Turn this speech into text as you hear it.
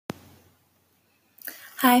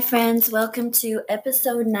Hi, friends. Welcome to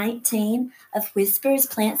episode 19 of Whispers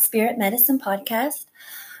Plant Spirit Medicine Podcast.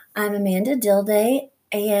 I'm Amanda Dilday,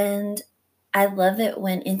 and I love it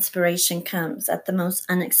when inspiration comes at the most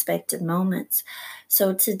unexpected moments.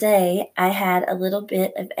 So today I had a little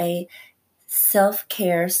bit of a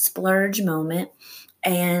self-care splurge moment,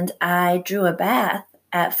 and I drew a bath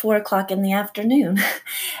at 4 o'clock in the afternoon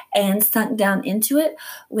and sunk down into it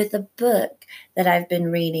with a book that I've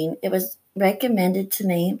been reading. It was recommended to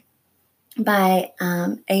me by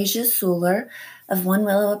Asia Suler of One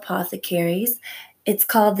Willow Apothecaries. It's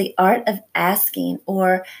called The Art of Asking,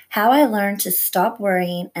 or How I Learned to Stop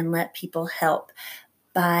Worrying and Let People Help,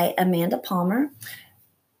 by Amanda Palmer.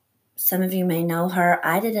 Some of you may know her.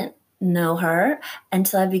 I didn't know her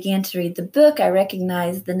until I began to read the book. I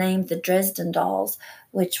recognized the name The Dresden Dolls,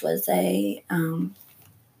 which was a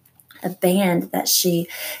band that she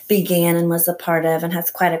began and was a part of and has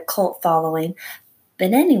quite a cult following.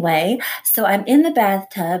 But anyway, so I'm in the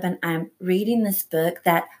bathtub and I'm reading this book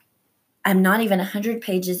that I'm not even 100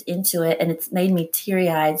 pages into it, and it's made me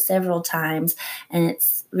teary-eyed several times, and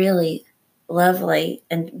it's really lovely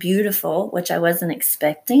and beautiful, which I wasn't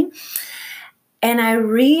expecting. And I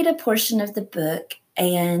read a portion of the book,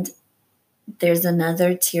 and there's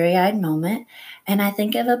another teary-eyed moment, and I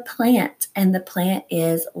think of a plant, and the plant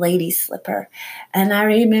is Lady Slipper. And I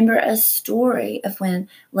remember a story of when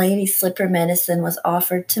Lady Slipper medicine was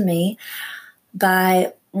offered to me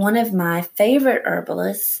by one of my favorite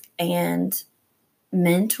herbalists and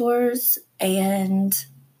mentors, and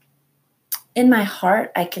in my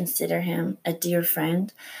heart, I consider him a dear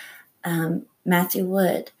friend, Matthew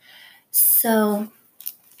Wood. So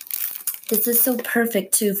this is so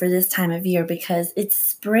perfect, too, for this time of year because it's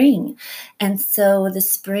spring. And so the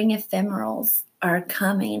spring ephemerals are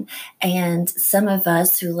coming. And some of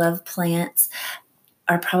us who love plants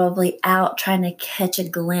are probably out trying to catch a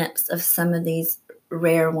glimpse of some of these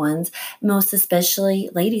rare ones, most especially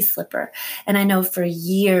Lady Slipper. And I know for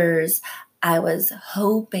years I was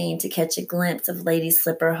hoping to catch a glimpse of Lady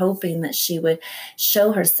Slipper, hoping that she would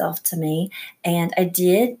show herself to me. And I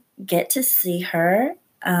did get to see her.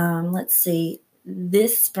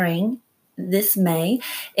 This spring, this May,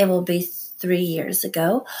 it will be 3 years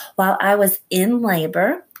ago, while I was in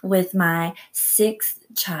labor with my 6th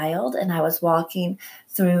child, and I was walking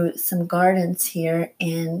through some gardens here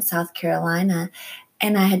in South Carolina,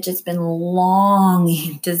 and I had just been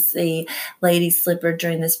longing to see Lady Slipper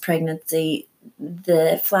during this pregnancy.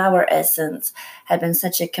 The flower essence had been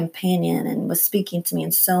such a companion and was speaking to me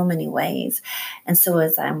in so many ways. And so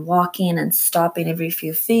as I'm walking and stopping every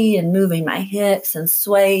few feet and moving my hips and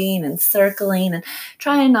swaying and circling and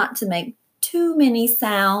trying not to make too many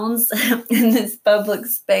sounds in this public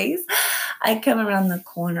space, I come around the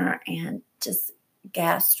corner and just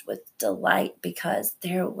gasped with delight because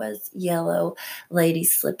there was yellow Lady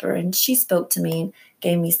Slipper, and she spoke to me and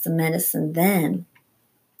gave me some medicine then,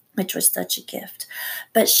 which was such a gift.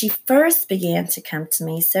 But she first began to come to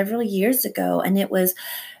me several years ago, and it was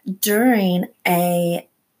during a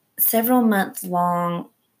several month long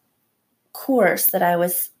course that I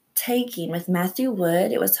was taking with Matthew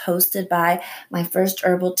Wood. It was hosted by my first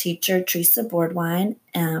herbal teacher, Teresa Boardwine,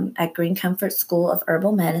 at Green Comfort School of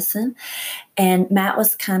Herbal Medicine. And Matt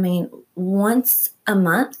was coming once a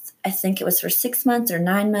month. I think it was for 6 months or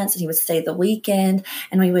 9 months, and he would stay the weekend,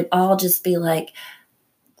 and we would all just be like,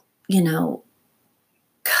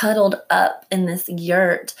 cuddled up in this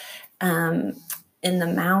yurt in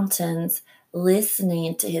the mountains,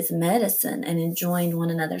 listening to his medicine and enjoying one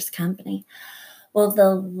another's company. Well,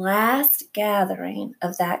 the last gathering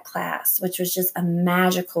of that class, which was just a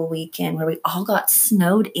magical weekend where we all got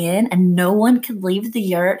snowed in and no one could leave the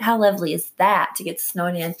yurt. How lovely is that, to get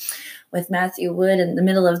snowed in with Matthew Wood in the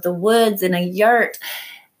middle of the woods in a yurt?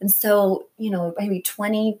 And so, maybe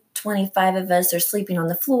 20, 25 of us are sleeping on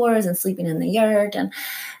the floors and sleeping in the yurt and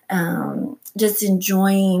just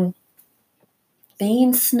enjoying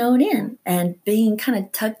being snowed in and being kind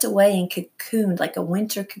of tucked away and cocooned, like a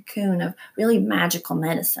winter cocoon of really magical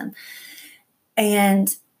medicine.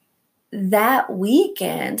 And that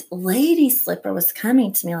weekend, Lady Slipper was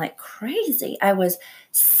coming to me like crazy. I was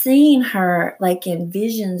seeing her like in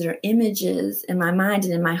visions or images in my mind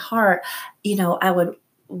and in my heart. I would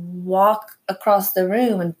walk across the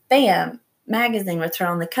room and bam, magazine with her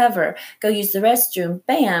on the cover, go use the restroom,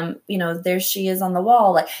 bam, there she is on the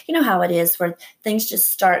wall. Like, how it is where things just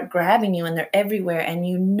start grabbing you and they're everywhere, and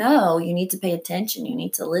you need to pay attention, you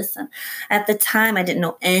need to listen. At the time, I didn't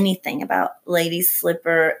know anything about Lady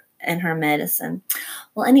Slipper and her medicine.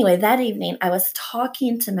 Well, anyway, that evening I was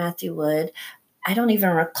talking to Matthew Wood. I don't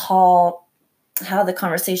even recall how the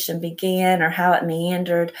conversation began or how it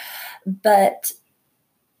meandered, but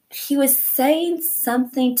he was saying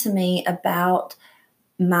something to me about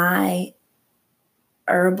my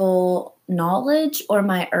herbal knowledge or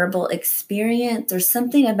my herbal experience or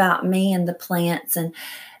something about me and the plants and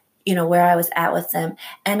where I was at with them.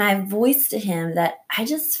 And I voiced to him that I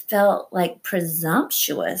just felt like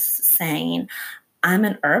presumptuous saying, I'm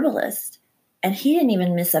an herbalist. And he didn't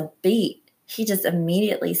even miss a beat. He just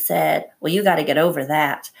immediately said, well, you got to get over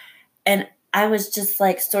that. And I was just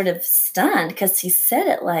like sort of stunned because he said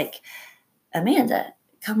it like, Amanda,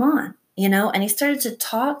 come on, and he started to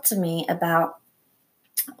talk to me about,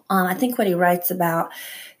 I think what he writes about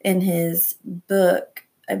in his book,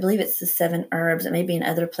 I believe it's the 7 herbs, it may be in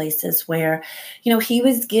other places where, he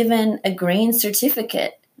was given a green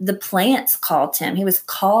certificate. The plants called him. He was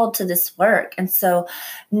called to this work. And so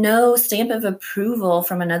no stamp of approval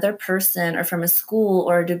from another person or from a school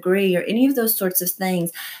or a degree or any of those sorts of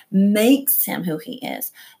things makes him who he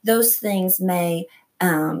is. Those things may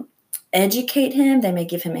educate him. They may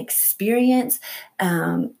give him experience.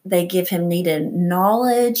 They give him needed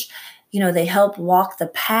knowledge. They help walk the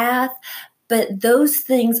path. But those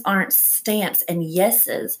things aren't stamps and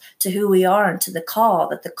yeses to who we are and to the call,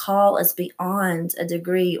 that the call is beyond a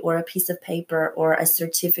degree or a piece of paper or a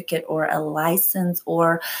certificate or a license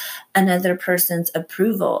or another person's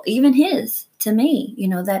approval, even his, to me,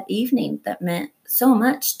 that evening that meant so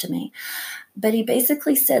much to me. But he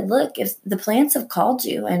basically said, look, if the plants have called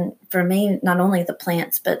you, and for me, not only the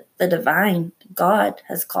plants, but the divine God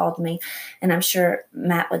has called me. And I'm sure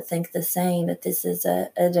Matt would think the same, that this is a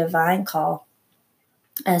divine call,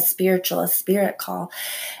 a spirit call.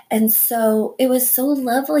 And so it was so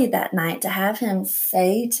lovely that night to have him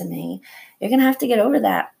say to me, you're going to have to get over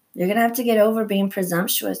that. You're going to have to get over being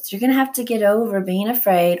presumptuous. You're going to have to get over being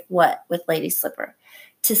afraid, what, with Lady Slipper?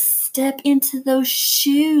 To step into those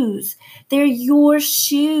shoes. They're your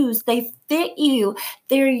shoes. They fit you.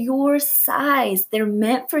 They're your size. They're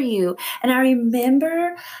meant for you. And I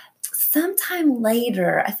remember sometime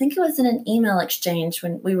later, I think it was in an email exchange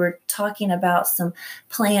when we were talking about some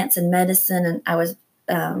plants and medicine, and I was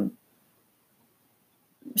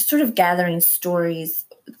sort of gathering stories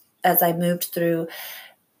as I moved through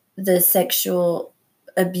the sexual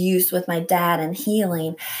abuse with my dad and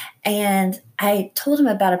healing. And I told him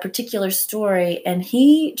about a particular story, and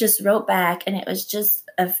he just wrote back, and it was just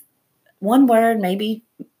one word, maybe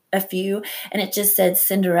a few, and it just said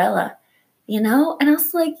Cinderella, and I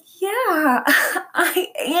was like, yeah, I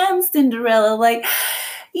am Cinderella. Like,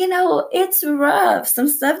 it's rough. Some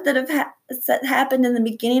stuff that have happened in the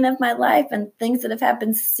beginning of my life and things that have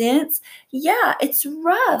happened since. Yeah, it's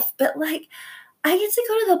rough, but like, I get to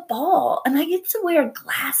go to the ball and I get to wear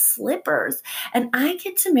glass slippers and I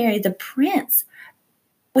get to marry the prince,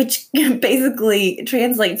 which basically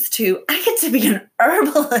translates to I get to be an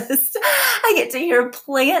herbalist. I get to hear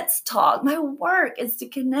plants talk. My work is to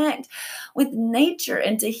connect with nature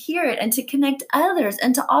and to hear it and to connect others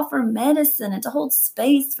and to offer medicine and to hold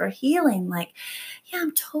space for healing. Like, yeah,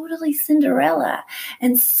 I'm totally Cinderella.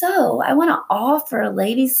 And so I want to offer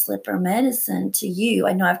Lady Slipper medicine to you.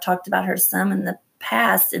 I know I've talked about her some in the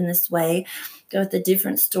past in this way, go with a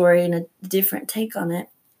different story and a different take on it.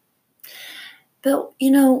 But,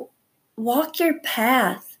 walk your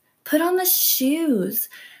path, put on the shoes.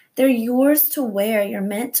 They're yours to wear. You're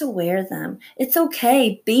meant to wear them. It's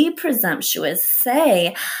okay. Be presumptuous.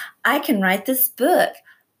 Say, I can write this book.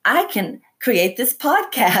 I can create this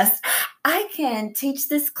podcast. I can teach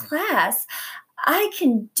this class. I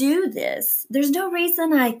can do this. There's no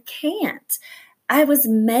reason I can't. I was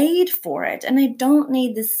made for it, and I don't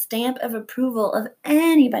need the stamp of approval of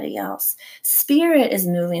anybody else. Spirit is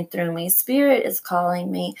moving through me. Spirit is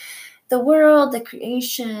calling me. The world, the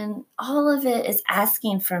creation, all of it is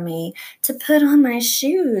asking for me to put on my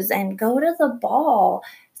shoes and go to the ball.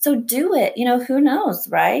 So do it. Who knows,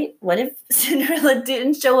 right? What if Cinderella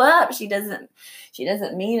didn't show up? She doesn't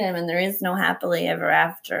meet him, and there is no happily ever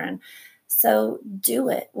after. And so do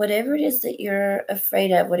it. Whatever it is that you're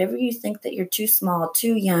afraid of, whatever you think that you're too small,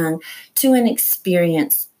 too young, too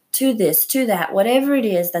inexperienced, to this, to that, whatever it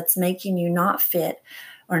is that's making you not fit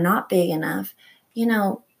or not big enough,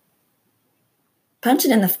 punch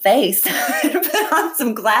it in the face, put on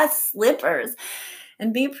some glass slippers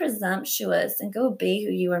and be presumptuous and go be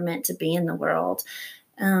who you are meant to be in the world.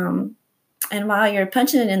 And while you're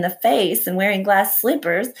punching it in the face and wearing glass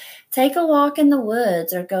slippers, take a walk in the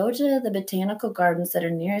woods or go to the botanical gardens that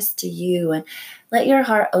are nearest to you and let your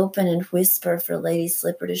heart open and whisper for Lady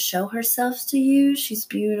Slipper to show herself to you. She's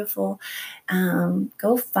beautiful.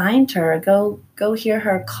 Go find her. Go hear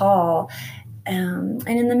her call. And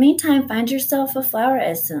in the meantime, find yourself a flower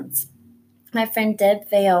essence. My friend Deb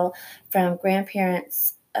Vale from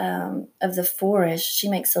Grandparents of the Forest, she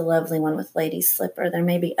makes a lovely one with Lady Slipper. There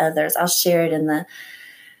may be others. I'll share it in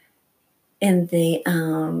the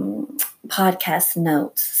podcast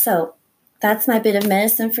notes. So that's my bit of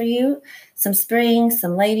medicine for you. Some spring,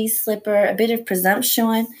 some Lady Slipper, a bit of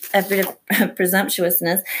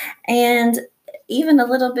presumptuousness, and even a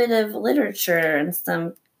little bit of literature and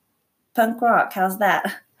some punk rock. How's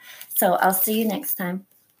that? So I'll see you next time.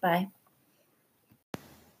 Bye.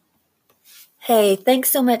 Hey,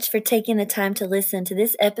 thanks so much for taking the time to listen to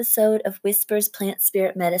this episode of Whispers Plant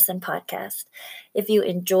Spirit Medicine podcast. If you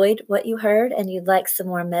enjoyed what you heard and you'd like some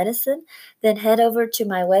more medicine, then head over to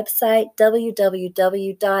my website,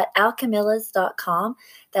 www.alchemillas.com.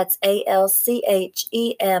 That's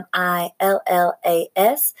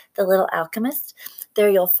ALCHEMILLAS, The Little Alchemist. There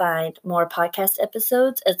you'll find more podcast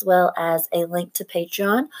episodes as well as a link to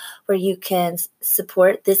Patreon where you can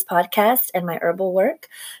support this podcast and my herbal work.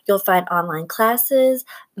 You'll find online classes,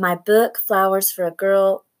 my book, Flowers for a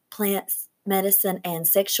Girl, Plants, Medicine, and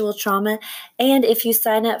Sexual Trauma. And if you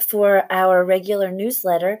sign up for our regular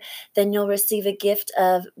newsletter, then you'll receive a gift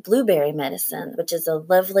of Blueberry Medicine, which is a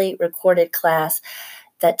lovely recorded class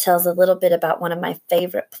that tells a little bit about one of my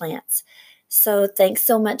favorite plants. So thanks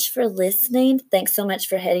so much for listening. Thanks so much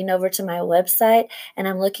for heading over to my website. And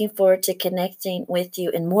I'm looking forward to connecting with you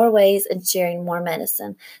in more ways and sharing more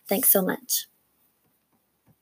medicine. Thanks so much.